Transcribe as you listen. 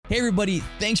Hey everybody,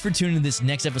 thanks for tuning in to this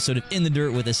next episode of In the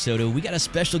Dirt with Soto. We got a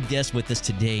special guest with us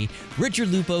today, Richard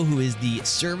Lupo, who is the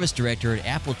service director at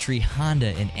Apple Tree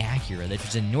Honda and Acura.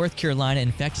 That's in North Carolina.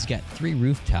 In fact, he's got 3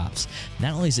 rooftops.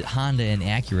 Not only is it Honda and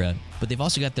Acura, but they've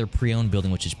also got their pre-owned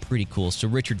building, which is pretty cool. So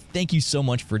Richard, thank you so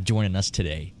much for joining us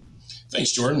today.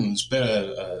 Thanks, Jordan. It's been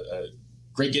a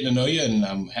great getting to know you, and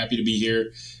I'm happy to be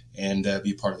here and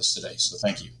be a part of this today. So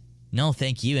thank you. No,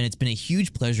 thank you. And it's been a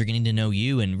huge pleasure getting to know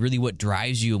you and really what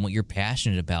drives you and what you're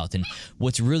passionate about. And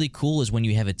what's really cool is when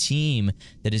you have a team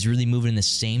that is really moving in the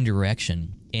same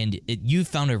direction. And you've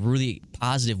found a really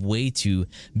positive way to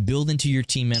build into your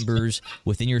team members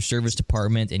within your service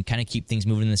department and kind of keep things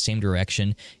moving in the same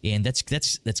direction. And that's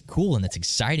cool and that's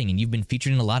exciting. And you've been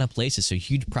featured in a lot of places. So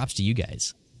huge props to you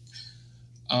guys.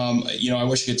 I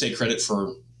wish I could take credit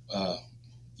for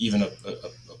even a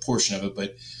portion of it,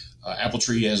 but Apple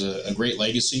Tree has a great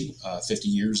legacy, 50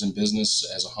 years in business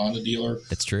as a Honda dealer.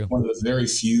 That's true. One of the very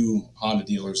few Honda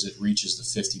dealers that reaches the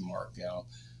 50 mark.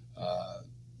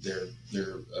 They're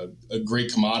a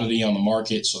great commodity on the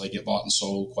market, so they get bought and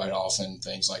sold quite often,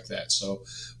 things like that. So,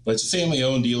 but it's a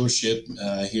family-owned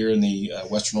dealership here in the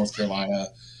Western North Carolina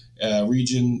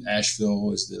region.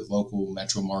 Asheville is the local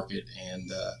metro market,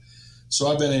 and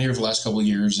so I've been in here for the last couple of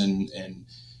years, and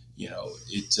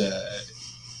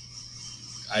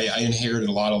I inherited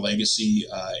a lot of legacy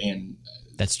and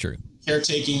that's true.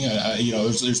 Caretaking.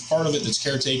 There's part of it that's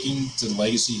caretaking to the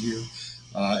legacy here,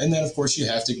 and then of course you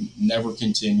have to never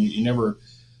continue. You never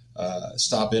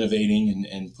stop innovating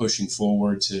and pushing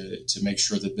forward to make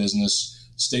sure the business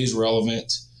stays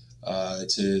relevant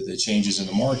to the changes in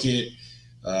the market,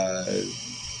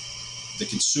 the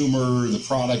consumer, the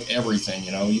product, everything.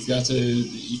 You've got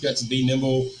to be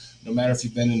nimble. No matter if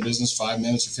you've been in business 5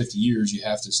 minutes or 50 years, you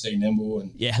have to stay nimble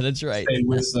and that's right.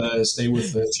 Stay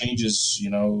with the changes,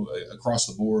 across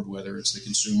the board, whether it's the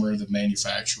consumer, the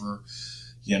manufacturer,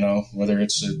 whether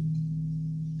it's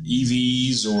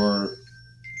EVs or,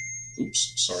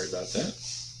 oops, sorry about that.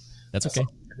 That's okay.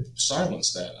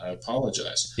 Silence that. I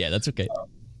apologize. Yeah, that's okay.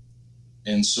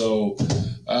 And so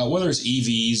whether it's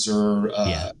EVs or,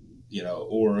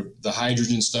 or the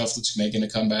hydrogen stuff that's making a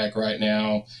comeback right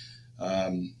now,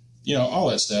 all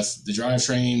that stuff, the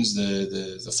drivetrains,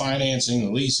 the financing,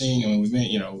 the leasing. I mean, we've been,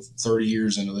 30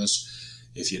 years into this.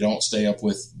 If you don't stay up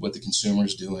with what the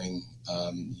consumer's doing,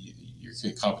 your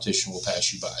competition will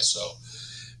pass you by. So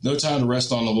no time to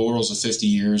rest on the laurels of 50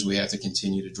 years. We have to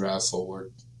continue to drive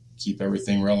forward, keep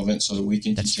everything relevant so that we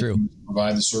can continue to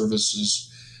provide the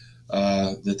services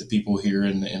that the people here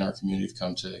in our community have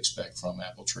come to expect from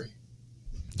Apple Tree.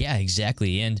 Yeah,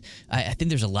 exactly. And I think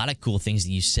there's a lot of cool things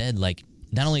that you said, like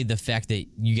not only the fact that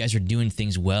you guys are doing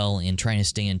things well and trying to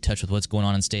stay in touch with what's going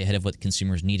on and stay ahead of what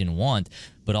consumers need and want,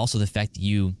 but also the fact that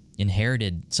you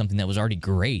inherited something that was already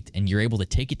great and you're able to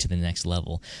take it to the next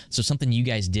level. So something you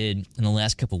guys did in the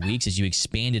last couple of weeks is you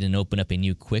expanded and opened up a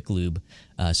new Quick Lube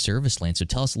service lane. So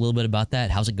tell us a little bit about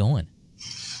that. How's it going?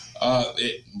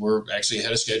 We're actually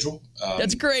ahead of schedule.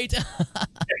 That's great.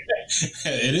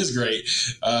 It is great.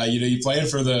 You plan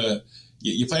for the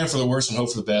worst and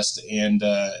hope for the best. And,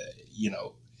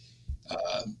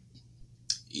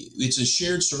 it's a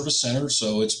shared service center,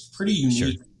 so it's pretty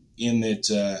unique in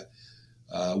that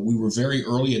we were very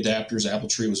early adapters. Apple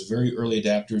Tree was very early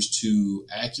adapters to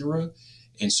Acura.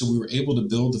 And so we were able to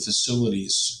build the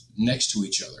facilities next to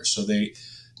each other. So we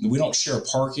don't share a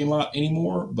parking lot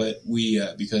anymore, but we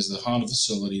because the Honda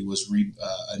facility was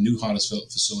a new Honda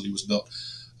facility was built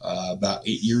about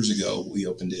 8 years ago. We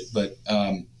opened it, but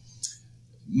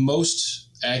most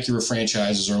Acura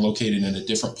franchises are located in a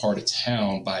different part of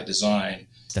town by design.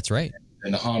 That's right.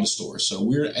 In the Honda store, so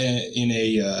we're in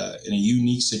a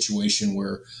unique situation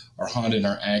where our Honda and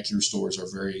our Acura stores are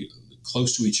very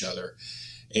close to each other,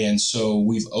 and so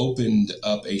we've opened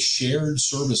up a shared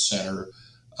service center.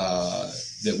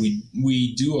 That we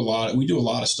do a lot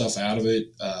of stuff out of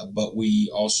it, but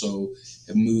we also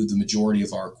have moved the majority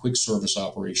of our quick service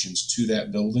operations to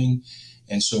that building,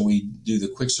 and so we do the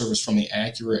quick service from the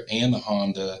Acura and the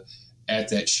Honda at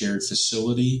that shared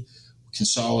facility.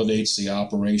 Consolidates the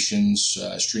operations,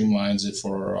 streamlines it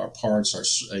for our parts, our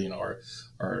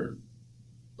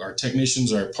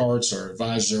technicians, our parts, our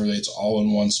advisors. Everything. It's all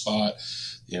in one spot.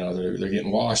 They're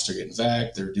getting washed, they're getting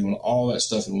vac, they're doing all that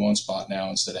stuff in one spot now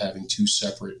instead of having 2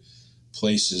 separate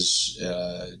places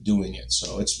doing it.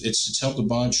 So it's helped a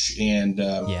bunch, and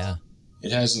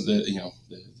it hasn't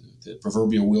the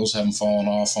proverbial wheels haven't fallen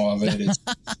off of it.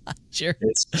 Sure.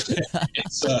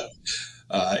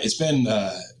 It's been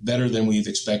better than we've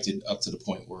expected up to the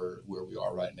point where we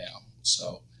are right now.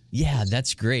 So yeah,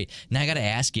 that's great. Now I got to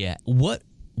ask you, what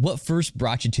what first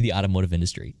brought you to the automotive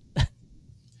industry?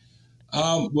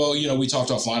 Well, we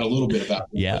talked offline a little bit about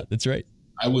it. Yeah, that's right.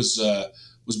 I was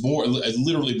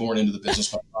literally born into the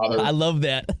business. My father, I love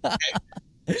that.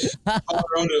 father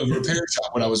owned a repair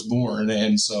shop when I was born.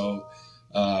 And so,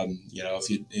 if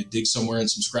you dig somewhere in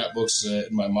some scrapbooks in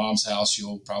my mom's house,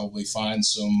 you'll probably find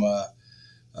some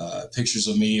pictures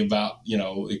of me about,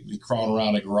 crawling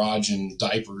around a garage in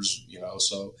diapers,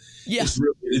 so Yeah.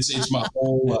 it's my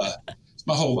whole, it's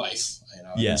my whole life,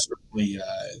 Yeah. and certainly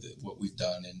what we've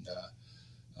done. And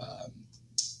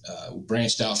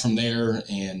branched out from there.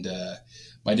 And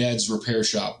my dad's repair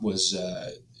shop was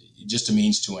just a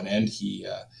means to an end. He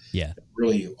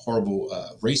really horrible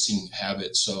racing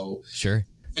habit. So sure,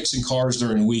 fixing cars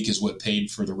during the week is what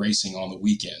paid for the racing on the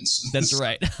weekends. That's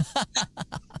right.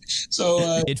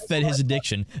 So it fed his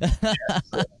addiction.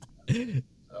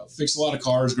 Fixed a lot of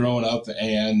cars growing up,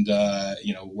 and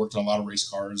worked on a lot of race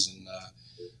cars, and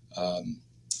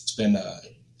it's been a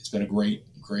great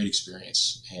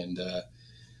experience. And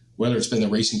whether it's been the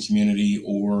racing community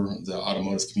or the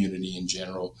automotive community in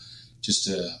general, just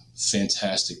a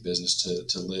fantastic business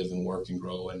to live and work and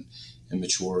grow and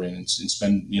mature in, and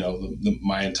spend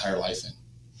my entire life in.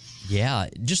 Yeah,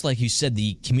 just like you said,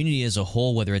 the community as a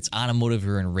whole, whether it's automotive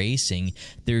or in racing,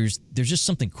 there's just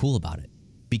something cool about it,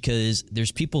 because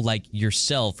there's people like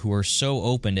yourself who are so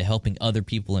open to helping other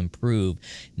people improve,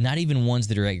 not even ones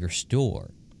that are at your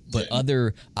store, but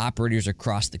other operators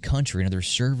across the country and other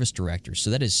service directors. So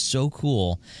that is so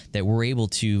cool that we're able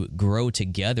to grow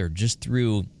together just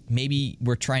through, maybe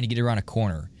we're trying to get around a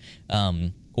corner,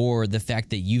 or the fact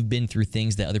that you've been through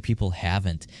things that other people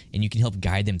haven't, and you can help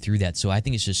guide them through that. So I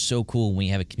think it's just so cool when we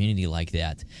have a community like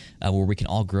that, where we can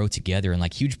all grow together.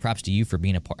 And huge props to you for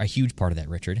being a huge part of that,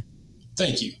 Richard.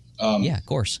 Thank you. Yeah, of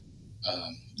course.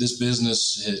 This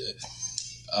business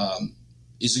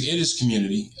is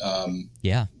community.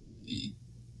 Yeah.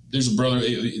 There's a brother,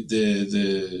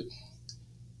 the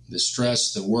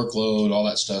stress, the workload, all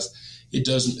that stuff.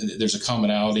 There's a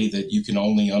commonality that you can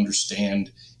only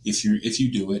understand if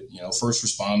you do it. First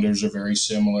responders are very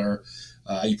similar.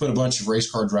 You put a bunch of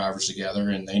race car drivers together,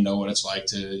 and they know what it's like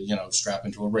to, strap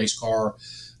into a race car.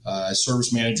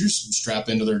 Service managers strap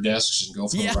into their desks and go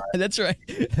for a ride. That's right.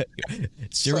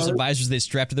 Service advisors, they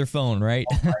strap to their phone, right?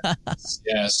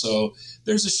 Yeah. So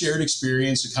there's a shared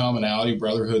experience, a commonality,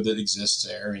 brotherhood that exists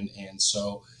there. And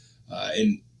so,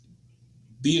 and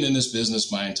being in this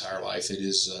business my entire life, it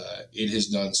has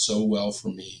done so well for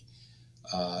me,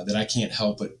 that I can't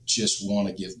help but just want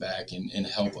to give back and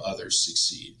help others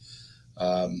succeed.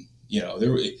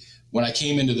 When I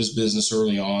came into this business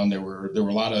early on, there were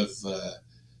a lot of,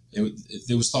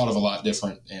 it was thought of a lot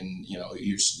different. And,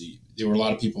 there were a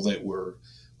lot of people that were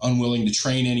unwilling to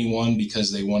train anyone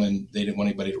because they didn't want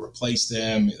anybody to replace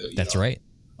them. That's right.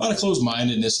 A lot of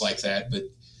closed-mindedness like that, but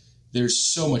there's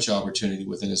so much opportunity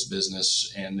within this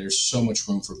business, and there's so much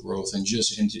room for growth, and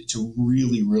to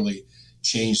really, really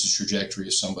change the trajectory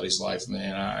of somebody's life,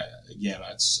 man.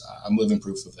 I'm living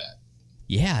proof of that.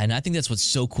 Yeah, and I think that's what's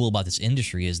so cool about this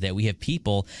industry is that we have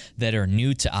people that are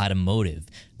new to automotive,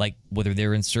 like whether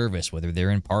they're in service, whether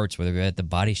they're in parts, whether they're at the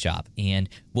body shop. And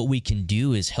what we can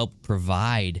do is help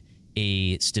provide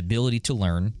a stability to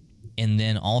learn, and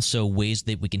then also ways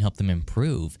that we can help them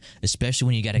improve, especially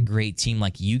when you got a great team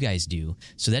like you guys do.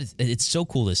 So it's so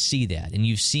cool to see that. And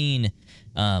you've seen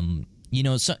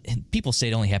people say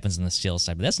it only happens on the sales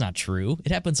side, but that's not true.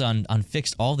 It happens on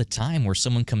fixed all the time, where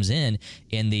someone comes in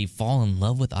and they fall in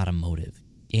love with automotive,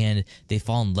 and they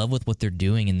fall in love with what they're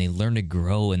doing, and they learn to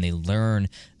grow, and they learn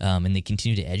and they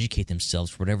continue to educate themselves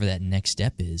for whatever that next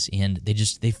step is. And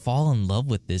they fall in love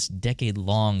with this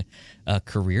decade-long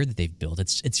career that they've built.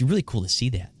 It's really cool to see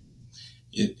that.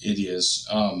 It is.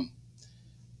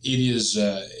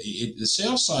 The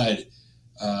sales side,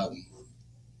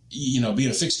 being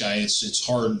a fixed guy, it's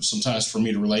hard sometimes for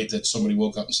me to relate that somebody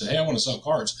woke up and said, "Hey, I want to sell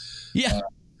cars." Yeah.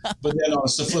 But then on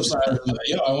the flip side,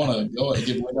 I want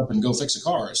to wake up and go fix a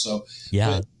car. So,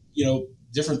 yeah, but,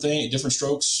 different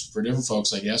strokes for different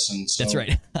folks, I guess. And so that's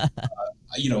right.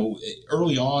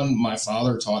 Early on, my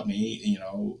father taught me,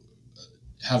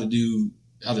 how to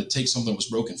take something that was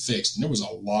broken fixed. And there was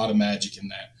a lot of magic in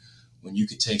that, when you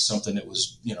could take something that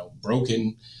was,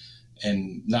 broken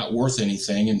and not worth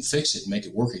anything and fix it and make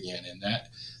it work again. And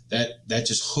that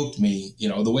just hooked me,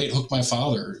 the way it hooked my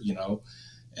father,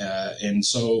 and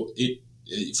so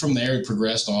from there it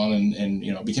progressed on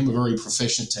and became a very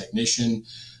proficient technician,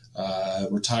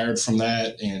 retired from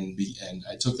that. And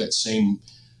I took that same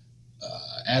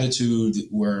attitude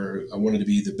where I wanted to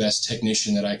be the best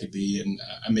technician that I could be. And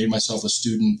I made myself a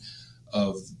student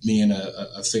of being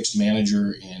a fixed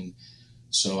manager, and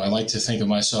So I like to think of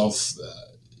myself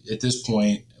at this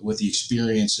point with the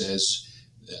experience as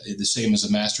the same as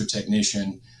a master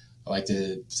technician. I like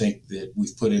to think that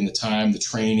we've put in the time, the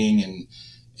training,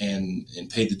 and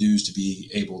paid the dues to be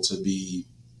able to be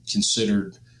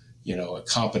considered, a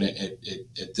competent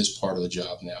at this part of the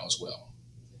job now as well.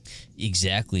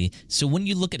 Exactly. So when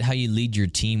you look at how you lead your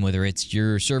team, whether it's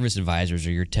your service advisors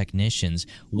or your technicians,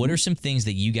 what are some things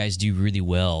that you guys do really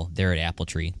well there at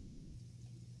Appletree?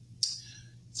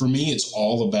 For me, it's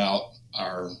all about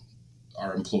our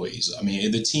employees. I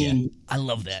mean, the team. Yeah, I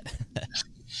love that.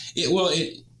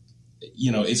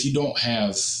 If you don't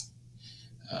have,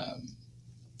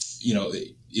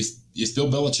 if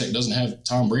Bill Belichick doesn't have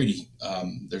Tom Brady,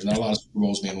 there's not a lot of Super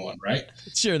Bowls being won, right?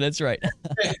 Sure, that's right.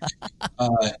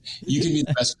 You can be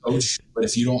the best coach, but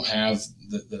if you don't have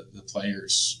the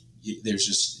players, there's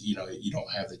just, you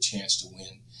don't have the chance to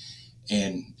win.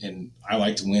 And I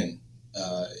like to win.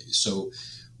 So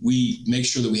we make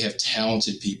sure that we have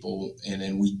talented people, and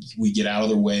then we get out of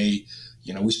their way.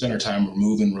 We spend our time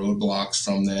removing roadblocks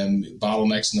from them,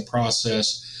 bottlenecks in the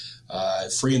process,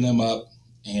 freeing them up,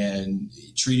 and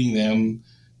treating them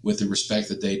with the respect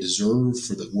that they deserve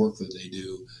for the work that they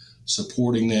do,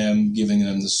 supporting them, giving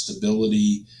them the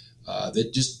stability,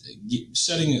 that just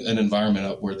setting an environment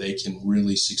up where they can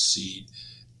really succeed,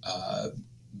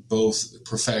 both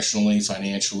professionally,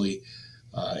 financially,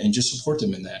 and just support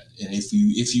them in that. And if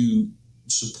you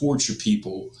support your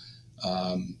people,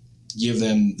 give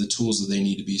them the tools that they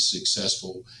need to be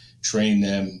successful, train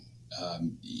them,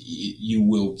 you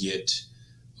will get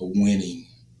a winning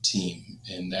team.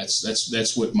 And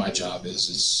that's what my job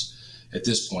is at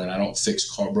this point. I don't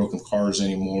fix broken cars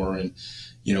anymore. And,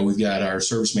 we've got our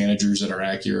service managers at our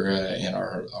Acura and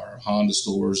our Honda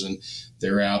stores, and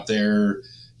they're out there,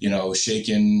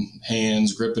 shaking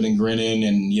hands, gripping and grinning,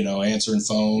 and, answering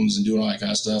phones and doing all that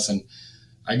kind of stuff. And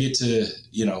I get to,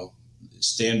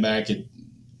 stand back at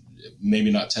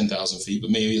maybe not 10,000 feet, but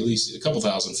maybe at least a couple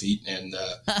thousand feet, and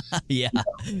yeah,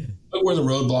 look where the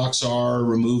roadblocks are,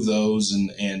 remove those,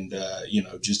 and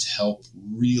just help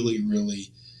really,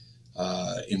 really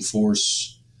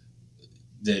enforce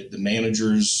that the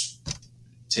managers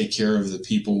take care of the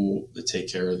people that take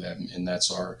care of them, and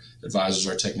that's our advisors,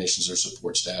 our technicians, our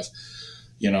support staff.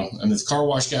 And if the car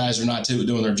wash guys are not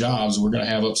doing their jobs, we're going to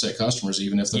have upset customers,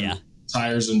 even if the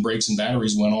tires and brakes and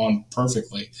batteries went on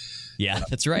perfectly. Yeah,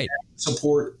 that's right.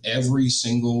 Support every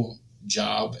single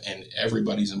job, and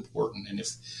everybody's important. And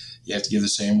if you have to give the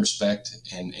same respect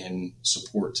and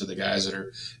support to the guys that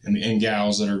are and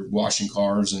gals that are washing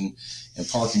cars and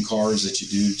parking cars that you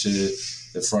do to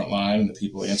the front line and the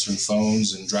people answering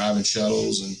phones and driving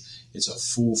shuttles. And it's a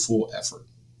full effort.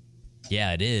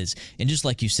 Yeah, it is. And just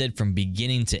like you said, from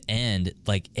beginning to end,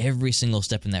 like every single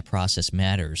step in that process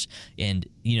matters. And,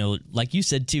 like you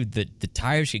said, too, the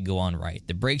tires could go on right.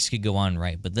 The brakes could go on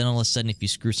right. But then all of a sudden, if you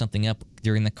screw something up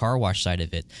during the car wash side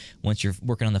of it, once you're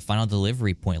working on the final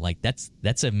delivery point, like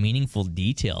that's a meaningful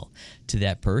detail to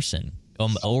that person.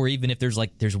 Or even if there's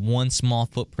one small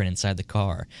footprint inside the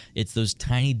car, it's those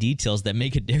tiny details that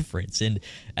make a difference. And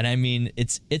I mean,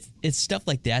 it's stuff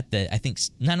like that I think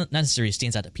not necessarily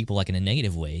stands out to people like in a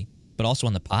negative way, but also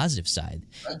on the positive side.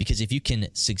 Because if you can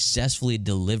successfully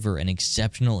deliver an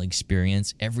exceptional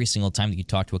experience every single time that you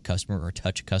talk to a customer or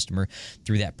touch a customer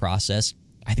through that process,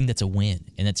 I think that's a win.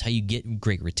 And that's how you get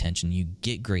great retention. You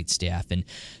get great staff. And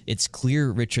it's clear,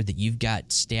 Richard, that you've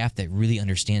got staff that really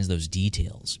understands those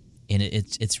details. And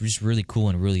it's just really cool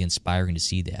and really inspiring to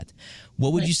see that.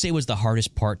 What would you say was the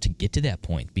hardest part to get to that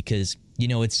point? Because,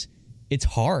 it's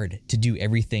hard to do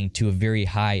everything to a very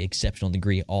high, exceptional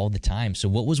degree all the time. So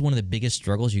what was one of the biggest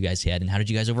struggles you guys had, and how did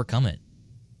you guys overcome it?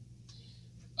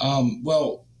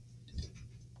 Well,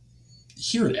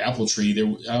 here at Appletree,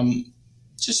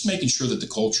 just making sure that the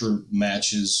culture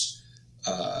matches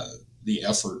the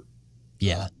effort.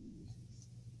 Yeah.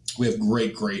 We have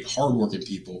great, hardworking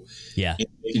people. Yeah. And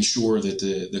making sure that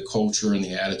the culture and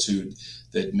the attitude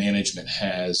that management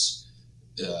has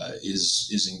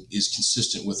is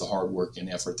consistent with the hard work and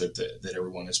effort that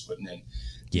everyone is putting in.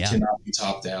 Yeah. You cannot be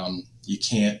top down. You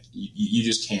can't. You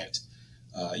just can't.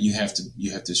 You have to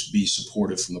be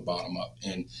supportive from the bottom up.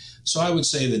 And so I would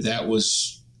say that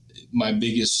was my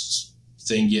biggest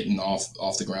thing getting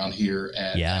off the ground here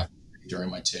during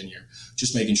my tenure.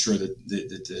 Just making sure that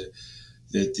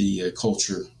the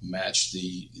culture matched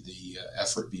the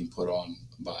effort being put on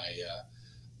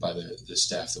by the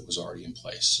staff that was already in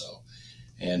place. So,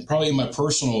 and probably in my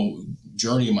personal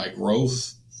journey, my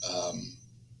growth,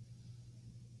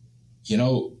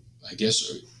 I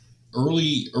guess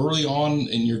early on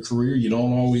in your career, you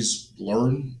don't always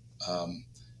learn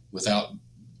without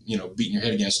beating your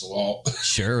head against the wall.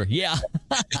 Sure. Yeah.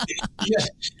 Yeah.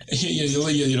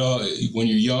 When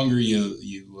you're younger,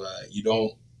 you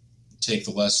don't take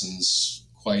the lessons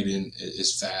quite in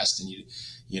as fast, and you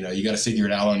got to figure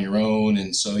it out on your own.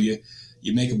 And so you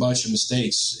make a bunch of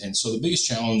mistakes. And so the biggest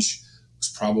challenge was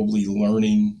probably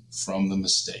learning from the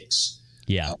mistakes.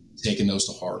 Yeah. Taking those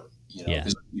to heart,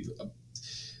 because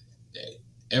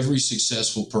every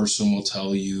successful person will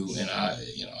tell you, and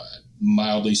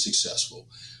mildly successful,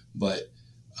 but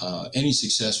any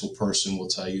successful person will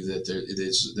tell you that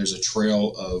there's a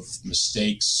trail of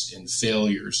mistakes and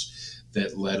failures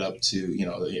that led up to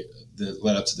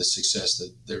the success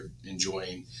that they're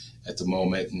enjoying at the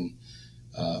moment. And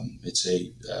it's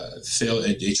a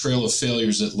trail of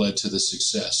failures that led to the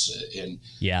success, and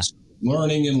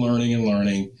learning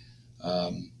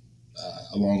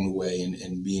along the way,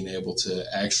 and being able to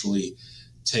actually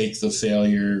take the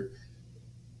failure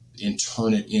and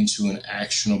turn it into an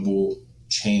actionable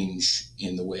change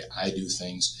in the way I do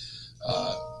things.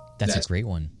 That's a great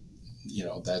one.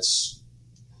 That's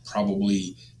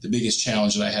probably the biggest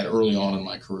challenge that I had early on in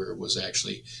my career, was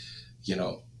actually,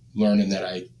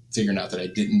 figuring out that I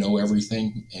didn't know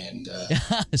everything. And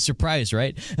surprise,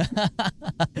 right?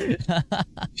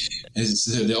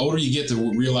 The older you get,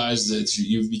 to realize that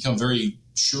you've become very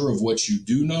sure of what you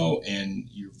do know, and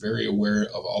you're very aware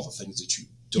of all the things that you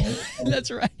don't know. That's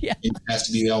right. Yeah. You have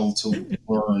to be able to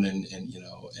learn and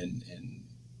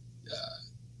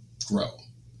grow.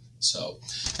 So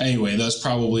anyway, that's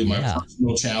probably my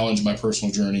personal challenge. My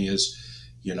personal journey is,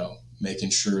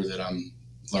 making sure that I'm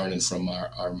learning from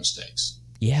our mistakes.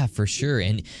 Yeah, for sure.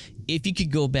 And if you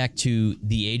could go back to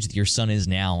the age that your son is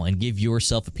now and give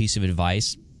yourself a piece of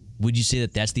advice, would you say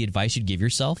that that's the advice you'd give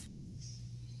yourself?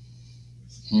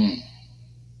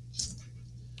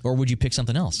 Or would you pick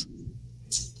something else?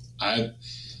 I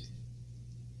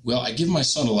give my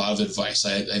son a lot of advice.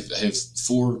 I have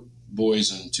 4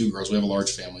 boys and 2 girls. We have a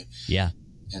large family. Yeah.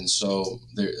 And so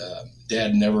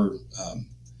Dad never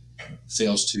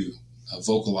fails to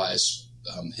vocalize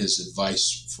his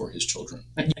advice for his children.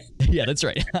 Yeah, that's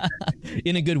right.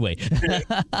 In a good way.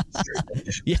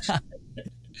 Yeah.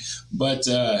 But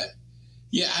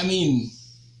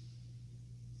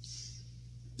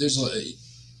there's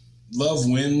love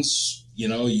wins.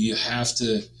 You have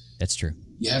to. That's true.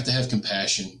 You have to have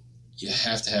compassion. You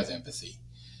have to have empathy,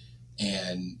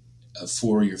 and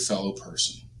for your fellow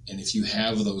person. And if you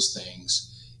have those things,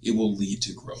 it will lead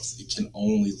to growth. It can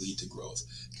only lead to growth.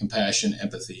 Compassion,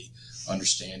 empathy,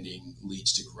 understanding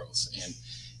leads to growth. And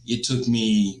it took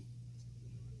me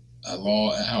a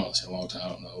long time. I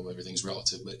don't know. Everything's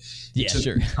relative, but it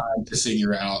took me time to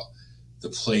figure out the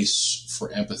place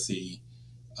for empathy,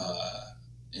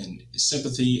 and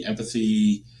sympathy,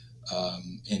 empathy,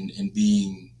 and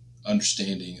being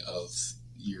understanding of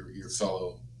your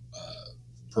fellow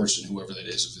person, whoever that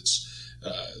is. If it's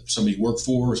somebody you work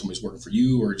for, or somebody's working for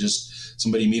you, or just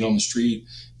somebody you meet on the street,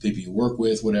 people you work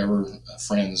with, whatever,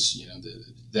 friends,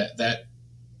 that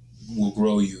will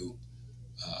grow you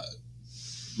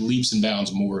leaps and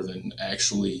bounds more than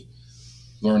actually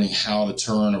learning how to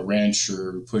turn a wrench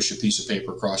or push a piece of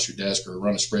paper across your desk or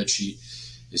run a spreadsheet.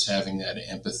 Is having that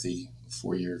empathy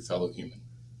for your fellow human.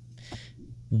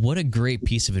 What a great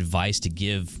piece of advice to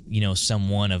give,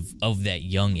 someone of that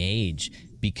young age,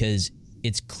 because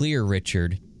it's clear,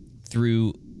 Richard,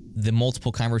 through the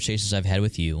multiple conversations I've had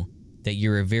with you, that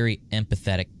you're a very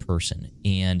empathetic person.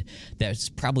 And that's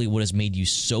probably what has made you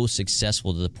so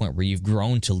successful, to the point where you've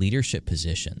grown to leadership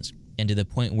positions, and to the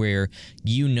point where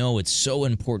it's so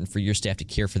important for your staff to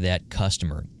care for that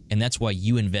customer. And that's why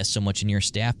you invest so much in your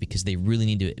staff, because they really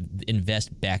need to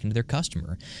invest back into their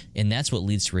customer. And that's what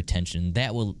leads to retention.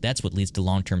 That's what leads to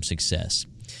long-term success.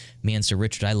 Man, so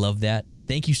Richard, I love that.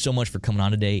 Thank you so much for coming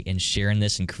on today and sharing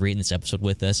this and creating this episode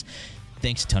with us.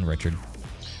 Thanks a ton, Richard.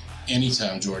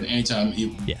 Anytime, Jordan. Anytime.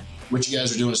 What you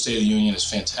guys are doing at State of the Union is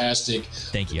fantastic.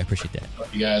 Thank you. I appreciate that.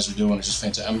 What you guys are doing is just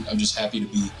fantastic. I'm just happy to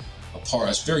be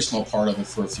a very small part of it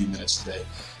for a few minutes today.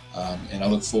 And I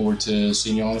look forward to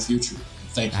seeing you all in the future.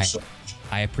 Thank you so much.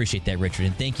 I appreciate that, Richard.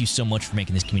 And thank you so much for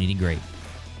making this community great.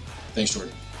 Thanks,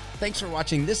 Jordan. Thanks for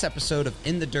watching this episode of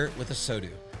In the Dirt with a Sodu.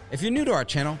 If you're new to our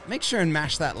channel, make sure and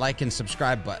mash that like and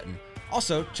subscribe button.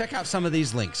 Also, check out some of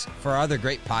these links for our other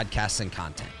great podcasts and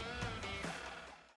content.